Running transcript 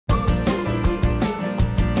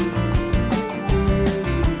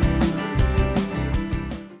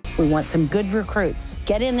We want some good recruits.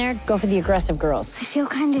 Get in there, go for the aggressive girls. I feel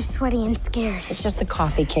kind of sweaty and scared. It's just the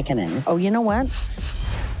coffee kicking in. Oh, you know what?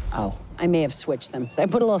 Oh, I may have switched them. I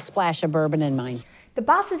put a little splash of bourbon in mine. The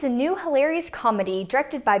Boss is a new hilarious comedy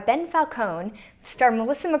directed by Ben Falcone, starring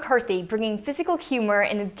Melissa McCarthy, bringing physical humor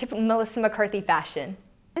in a typical Melissa McCarthy fashion.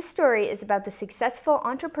 This story is about the successful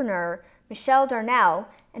entrepreneur Michelle Darnell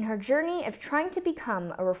and her journey of trying to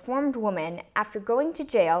become a reformed woman after going to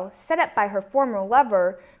jail set up by her former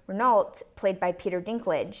lover, Renault, played by Peter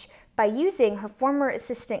Dinklage, by using her former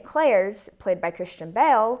assistant Claire's, played by Christian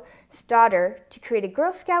Bale's, daughter to create a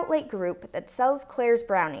Girl Scout-like group that sells Claire's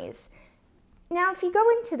brownies. Now, if you go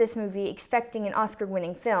into this movie expecting an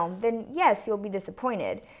Oscar-winning film, then yes, you'll be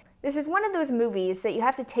disappointed. This is one of those movies that you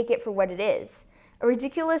have to take it for what it is. A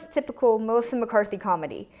ridiculous, typical Melissa McCarthy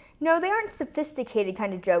comedy. No, they aren't sophisticated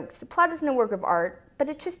kind of jokes, the plot isn't a work of art, but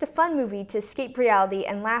it's just a fun movie to escape reality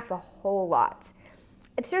and laugh a whole lot.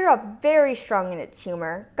 It started off very strong in its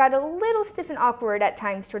humor, got a little stiff and awkward at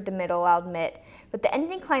times toward the middle, I'll admit, but the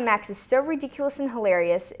ending climax is so ridiculous and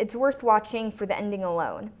hilarious, it's worth watching for the ending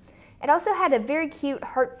alone. It also had a very cute,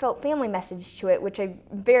 heartfelt family message to it, which I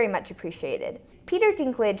very much appreciated. Peter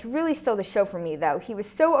Dinklage really stole the show for me, though. He was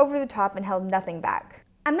so over the top and held nothing back.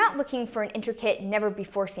 I'm not looking for an intricate,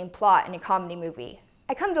 never-before-seen plot in a comedy movie.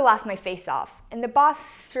 I come to laugh my face off, and The Boss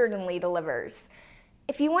certainly delivers.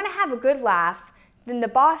 If you want to have a good laugh, then The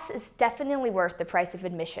Boss is definitely worth the price of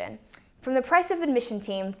admission. From the Price of Admission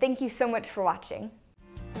team, thank you so much for watching.